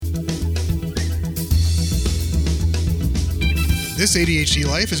This ADHD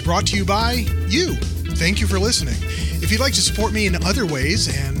Life is brought to you by you. Thank you for listening. If you'd like to support me in other ways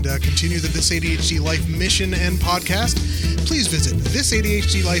and continue the This ADHD Life mission and podcast, please visit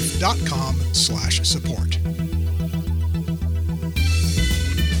thisadhdlife.com/support.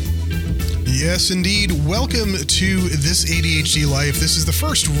 Yes, indeed. Welcome to This ADHD Life. This is the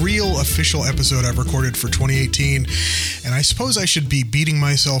first real official episode I've recorded for 2018, and I suppose I should be beating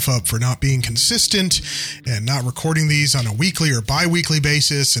myself up for not being consistent and not recording these on a weekly or bi-weekly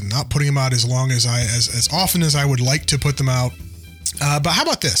basis and not putting them out as often as I would like to put them out. But how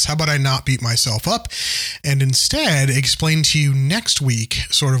about this? How about I not beat myself up and instead explain to you next week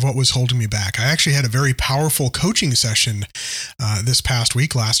sort of what was holding me back? I actually had a very powerful coaching session this past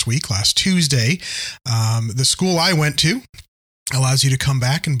week, last Tuesday. The school I went to allows you to come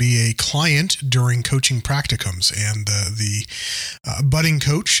back and be a client during coaching practicums. And the budding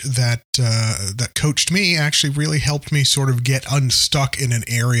coach that coached me actually really helped me sort of get unstuck in an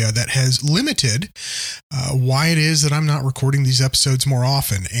area that has limited why it is that I'm not recording these episodes more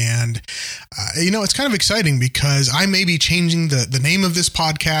often. And, it's kind of exciting because I may be changing the name of this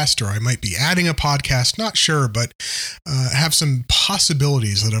podcast, or I might be adding a podcast, not sure, but have some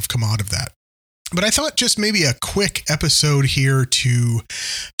possibilities that have come out of that. But I thought just maybe a quick episode here to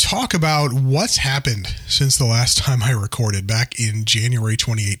talk about what's happened since the last time I recorded back in January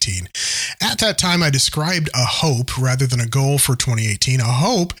 2018. At that time, I described a hope rather than a goal for 2018, a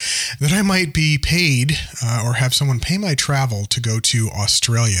hope that I might be paid or have someone pay my travel to go to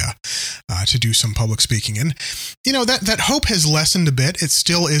Australia to do some public speaking. And, that hope has lessened a bit. It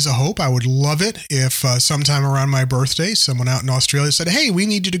still is a hope. I would love it if sometime around my birthday, someone out in Australia said, "Hey, we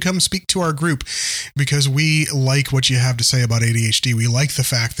need you to come speak to our group, because we like what you have to say about ADHD. We like the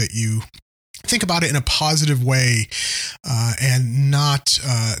fact that you think about it in a positive way and not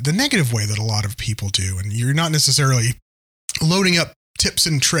the negative way that a lot of people do. And you're not necessarily loading up tips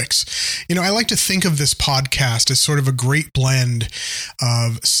and tricks." I like to think of this podcast as sort of a great blend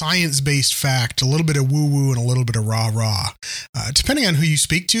of science-based fact, a little bit of woo-woo, and a little bit of rah-rah. Depending on who you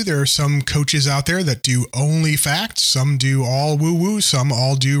speak to, there are some coaches out there that do only facts. Some do all woo-woo. Some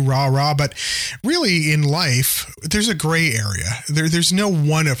all do rah-rah. But really, in life, there's a gray area. There's no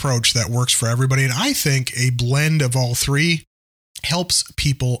one approach that works for everybody. And I think a blend of all three helps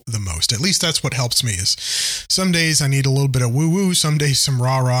people the most. At least that's what helps me. Is some days I need a little bit of woo-woo, some days some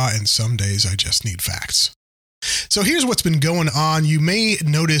rah-rah, and some days I just need facts. So here's what's been going on. You may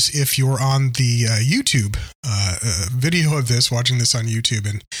notice if you're on the YouTube video of this, watching this on YouTube,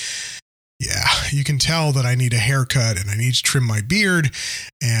 and yeah, you can tell that I need a haircut and I need to trim my beard,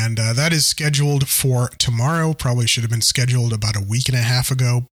 and that is scheduled for tomorrow. Probably should have been scheduled about a week and a half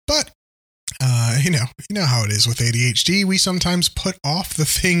ago, but you know how it is with ADHD. We sometimes put off the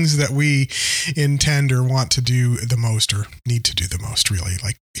things that we intend or want to do the most, or need to do the most, really.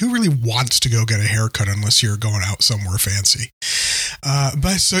 Like, who really wants to go get a haircut unless you're going out somewhere fancy?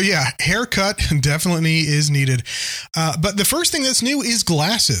 Haircut definitely is needed. But the first thing that's new is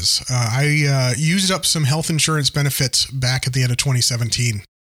glasses. I used up some health insurance benefits back at the end of 2017.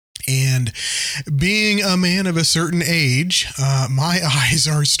 And being a man of a certain age, my eyes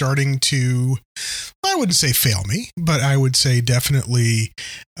are starting to, I wouldn't say fail me, but I would say definitely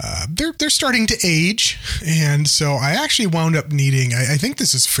they're starting to age. And so I actually wound up needing, I think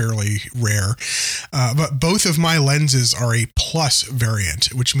this is fairly rare, but both of my lenses are a plus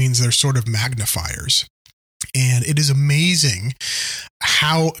variant, which means they're sort of magnifiers. And it is amazing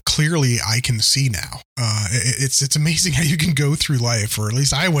how clearly I can see now. It's amazing how you can go through life, or at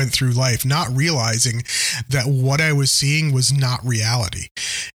least I went through life, not realizing that what I was seeing was not reality.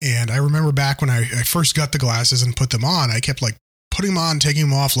 And I remember back when I first got the glasses and put them on, I kept putting them on, taking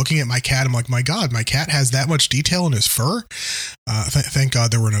them off, looking at my cat. I'm like, my God, my cat has that much detail in his fur. Thank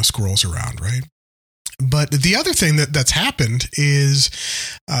God there were no squirrels around, right? But the other thing that's happened is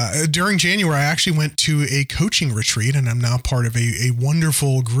during January, I actually went to a coaching retreat, and I'm now part of a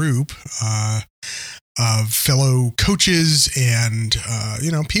wonderful group of fellow coaches and,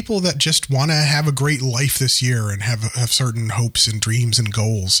 people that just want to have a great life this year and have certain hopes and dreams and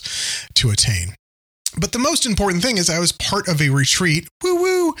goals to attain. But the most important thing is I was part of a retreat,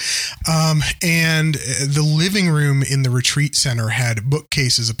 woo-woo, and the living room in the retreat center had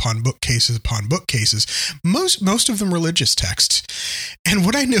bookcases upon bookcases upon bookcases, most of them religious texts. And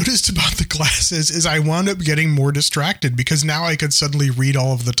what I noticed about the classes is I wound up getting more distracted because now I could suddenly read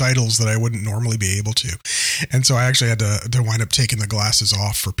all of the titles that I wouldn't normally be able to. And so I actually had to wind up taking the glasses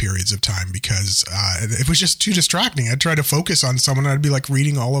off for periods of time because it was just too distracting. I'd try to focus on someone and I'd be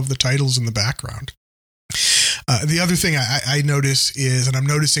reading all of the titles in the background. The other thing I notice is, and I'm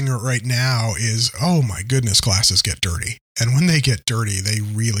noticing it right now, is, oh my goodness, glasses get dirty. And when they get dirty, they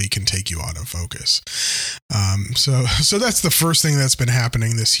really can take you out of focus. So that's the first thing that's been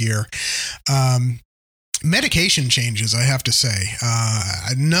happening this year. Medication changes, I have to say,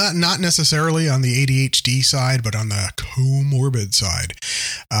 not necessarily on the ADHD side, but on the comorbid side.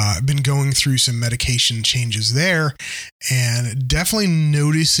 I've been going through some medication changes there and definitely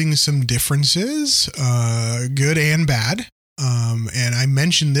noticing some differences, good and bad. And I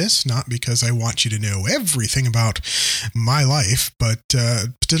mention this not because I want you to know everything about my life, but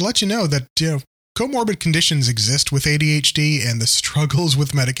to let you know that, comorbid conditions exist with ADHD, and the struggles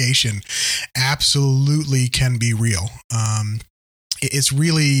with medication absolutely can be real. It's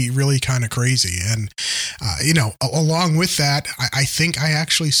really, really kind of crazy. And, along with that, I think I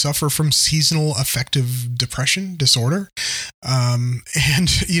actually suffer from seasonal affective depression disorder. And,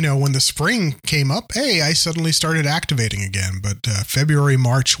 when the spring came up, I suddenly started activating again. But February,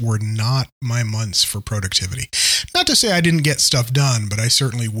 March were not my months for productivity. Not to say I didn't get stuff done, but I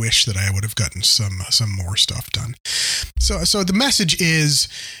certainly wish that I would have gotten some more stuff done. So the message is,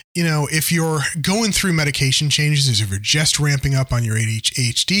 if you're going through medication changes, if you're just ramping up on your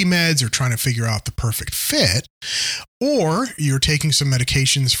ADHD meds or trying to figure out the perfect fit, or you're taking some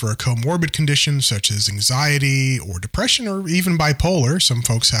medications for a comorbid condition such as anxiety or depression or even bipolar. Some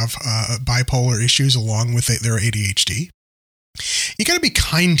folks have bipolar issues along with their ADHD. You got to be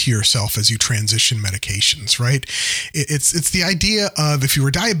kind to yourself as you transition medications, right? It's the idea of, if you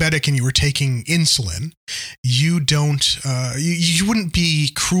were diabetic and you were taking insulin, you wouldn't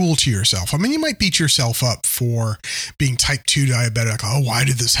be cruel to yourself. I mean, you might beat yourself up for being type 2 diabetic. Oh, why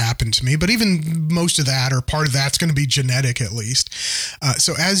did this happen to me? But even most of that, or part of that's going to be genetic at least.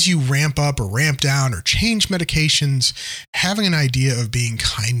 So as you ramp up or ramp down or change medications, having an idea of being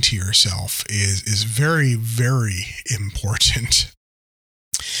kind to yourself is very, very important.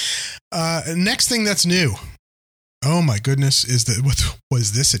 Next thing that's new. Oh my goodness,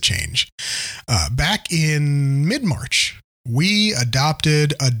 was this a change? Back in mid-March, we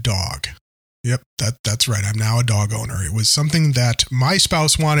adopted a dog. Yep, that's right. I'm now a dog owner. It was something that my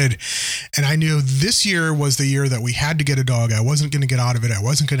spouse wanted, and I knew this year was the year that we had to get a dog. I wasn't going to get out of it. I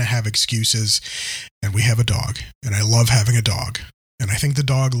wasn't going to have excuses, and we have a dog, and I love having a dog, and I think the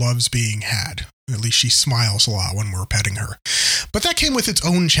dog loves being had. At least she smiles a lot when we're petting her. But that came with its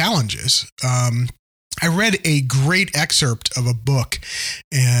own challenges. I read a great excerpt of a book,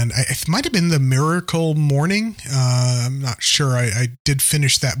 and it might have been The Miracle Morning. I'm not sure. I did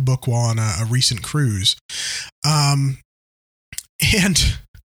finish that book while on a recent cruise. The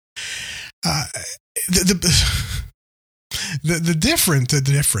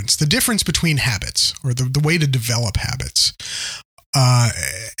difference between habits, or the way to develop habits,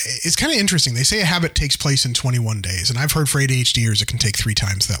 it's kind of interesting. They say a habit takes place in 21 days, and I've heard for ADHDers it can take 3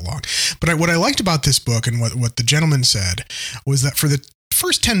 times that long. But what I liked about this book, and what the gentleman said, was that for the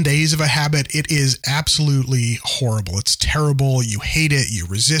first 10 days of a habit, it is absolutely horrible. It's terrible. You hate it. You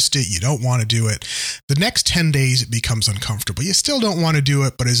resist it. You don't want to do it. The next 10 days, it becomes uncomfortable. You still don't want to do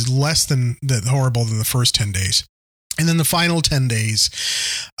it, but is less than horrible than the first 10 days. And then the final 10 days,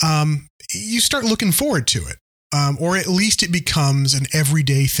 you start looking forward to it. Or at least it becomes an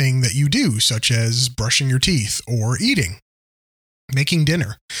everyday thing that you do, such as brushing your teeth or eating, making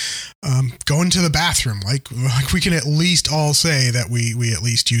dinner, going to the bathroom. Like we can at least all say that we at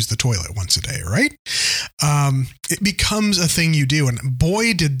least use the toilet once a day, right? It becomes a thing you do. And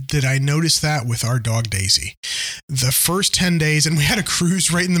boy, did I notice that with our dog Daisy. The first 10 days, and we had a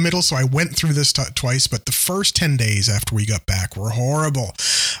cruise right in the middle, so I went through this twice, but the first 10 days after we got back were horrible.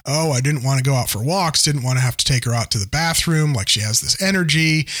 Oh, I didn't want to go out for walks, didn't want to have to take her out to the bathroom, like she has this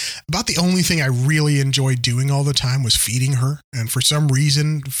energy. About the only thing I really enjoyed doing all the time was feeding her. And for some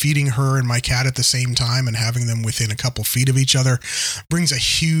reason, feeding her and my cat at the same time and having them within a couple feet of each other brings a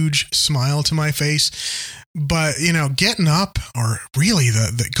huge smile to my face. But, getting up, or really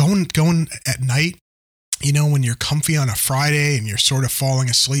the going at night, when you're comfy on a Friday and you're sort of falling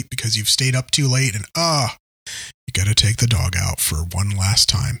asleep because you've stayed up too late, and you got to take the dog out for one last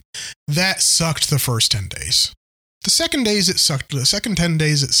time. That sucked the first 10 days. The second 10 days, it sucked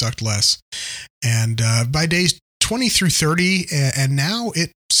less. And by days 20 through 30, and now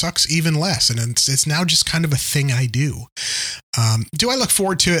it sucks even less. And it's now just kind of a thing I do. Do I look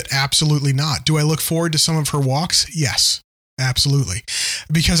forward to it? Absolutely not. Do I look forward to some of her walks? Yes. Absolutely.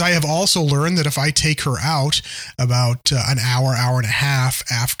 Because I have also learned that if I take her out about an hour and a half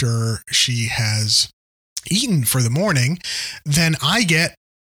after she has eaten for the morning, then I get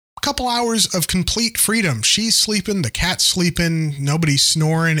couple hours of complete freedom. She's sleeping, the cat's sleeping, nobody's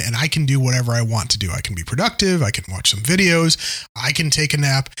snoring, and I can do whatever I want to do. I can be productive. I can watch some videos. I can take a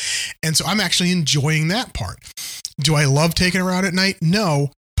nap. And so I'm actually enjoying that part. Do I love taking her out at night? No,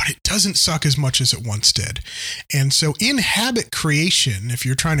 but it doesn't suck as much as it once did. And so in habit creation, if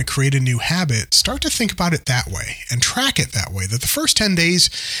you're trying to create a new habit, start to think about it that way and track it that way, that the first 10 days,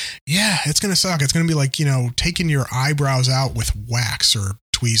 yeah, it's going to suck. It's going to be like, taking your eyebrows out with wax or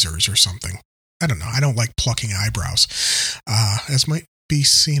tweezers or something. I don't know. I don't like plucking eyebrows, as might be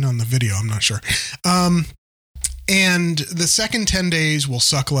seen on the video. I'm not sure. And the second 10 days will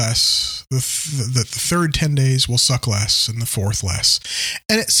suck less. The third 10 days will suck less, and the fourth less.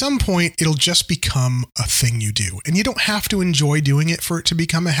 And at some point, it'll just become a thing you do. And you don't have to enjoy doing it for it to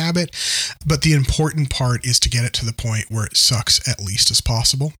become a habit. But the important part is to get it to the point where it sucks at least as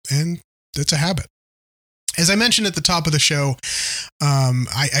possible. And it's a habit. As I mentioned at the top of the show,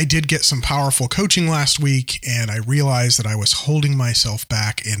 I did get some powerful coaching last week, and I realized that I was holding myself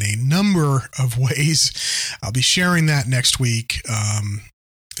back in a number of ways. I'll be sharing that next week.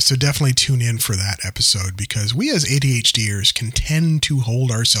 So definitely tune in for that episode, because we as ADHDers can tend to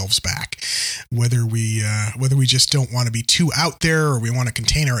hold ourselves back, whether we just don't want to be too out there, or we want to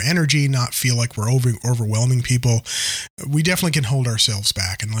contain our energy, not feel like we're overwhelming people. We definitely can hold ourselves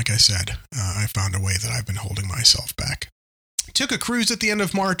back. And like I said, I found a way that I've been holding myself back. Took a cruise at the end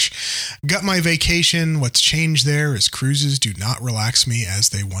of March, got my vacation. What's changed there is cruises do not relax me as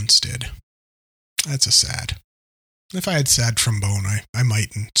they once did. That's a sad. If I had sad trombone, I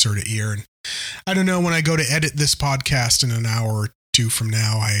might insert it here. And I don't know, when I go to edit this podcast in an hour or two from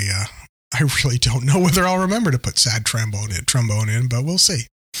now, I really don't know whether I'll remember to put sad trombone in, but we'll see.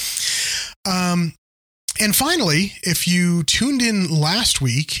 And finally, if you tuned in last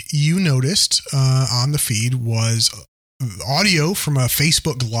week, you noticed on the feed was audio from a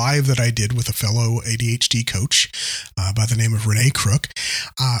Facebook Live that I did with a fellow ADHD coach by the name of Renee Crook.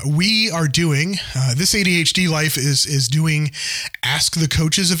 We are doing, this ADHD Life is doing Ask the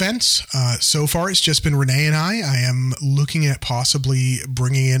Coaches events. So far, it's just been Renee and I. I am looking at possibly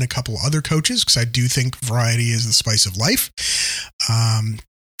bringing in a couple other coaches, because I do think variety is the spice of life.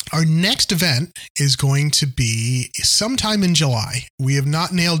 Our next event is going to be sometime in July. We have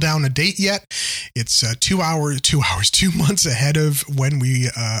not nailed down a date yet. It's 2 months ahead of when we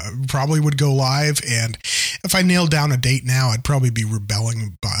probably would go live. And if I nailed down a date now, I'd probably be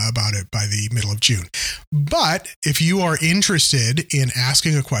rebelling about it by the middle of June. But if you are interested in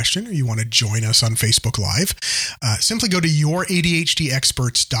asking a question, or you want to join us on Facebook Live, simply go to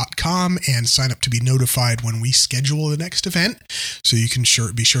youradhdexperts.com and sign up to be notified when we schedule the next event. So you can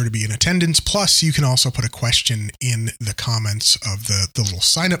be sure to be in attendance. Plus, you can also put a question in the comments of the little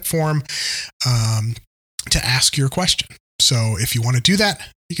sign-up form to ask your question. So if you want to do that,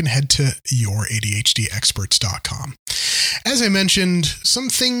 you can head to youradhdexperts.com. As I mentioned, some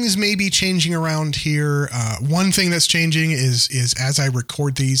things may be changing around here. One thing that's changing is as I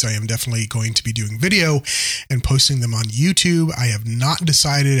record these, I am definitely going to be doing video and posting them on YouTube. I have not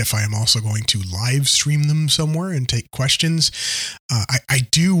decided if I am also going to live stream them somewhere and take questions. I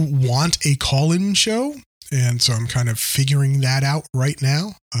do want a call-in show, and so I'm kind of figuring that out right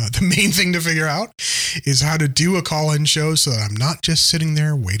now. The main thing to figure out is how to do a call-in show so that I'm not just sitting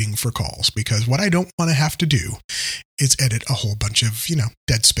there waiting for calls, because what I don't want to have to do is edit a whole bunch of,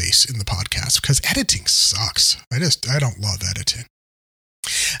 dead space in the podcast, because editing sucks. I don't love editing.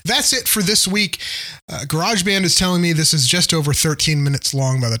 That's it for this week. GarageBand is telling me this is just over 13 minutes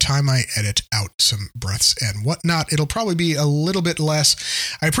long. By the time I edit out some breaths and whatnot, it'll probably be a little bit less.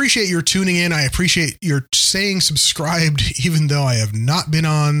 I appreciate your tuning in. I appreciate your saying subscribed, even though I have not been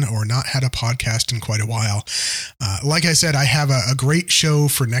on or not had a podcast in quite a while. Like I said, I have a great show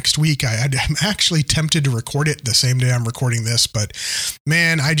for next week. I'm actually tempted to record it the same day I'm recording this, but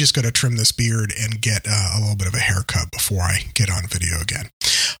man, I just got to trim this beard and get a little bit of a haircut before I get on video again.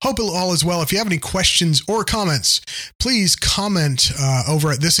 Hope all is well. If you have any questions or comments, please comment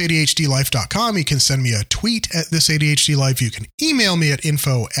over at thisadhdlife.com. You can send me a tweet at thisadhdlife. You can email me at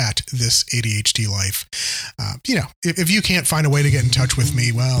info@thisadhdlife. If you can't find a way to get in touch with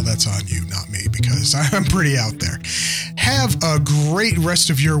me, well, that's on you, not me, because I'm pretty out there. Have a great rest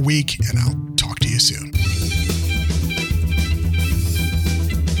of your week, and I'll talk to you soon.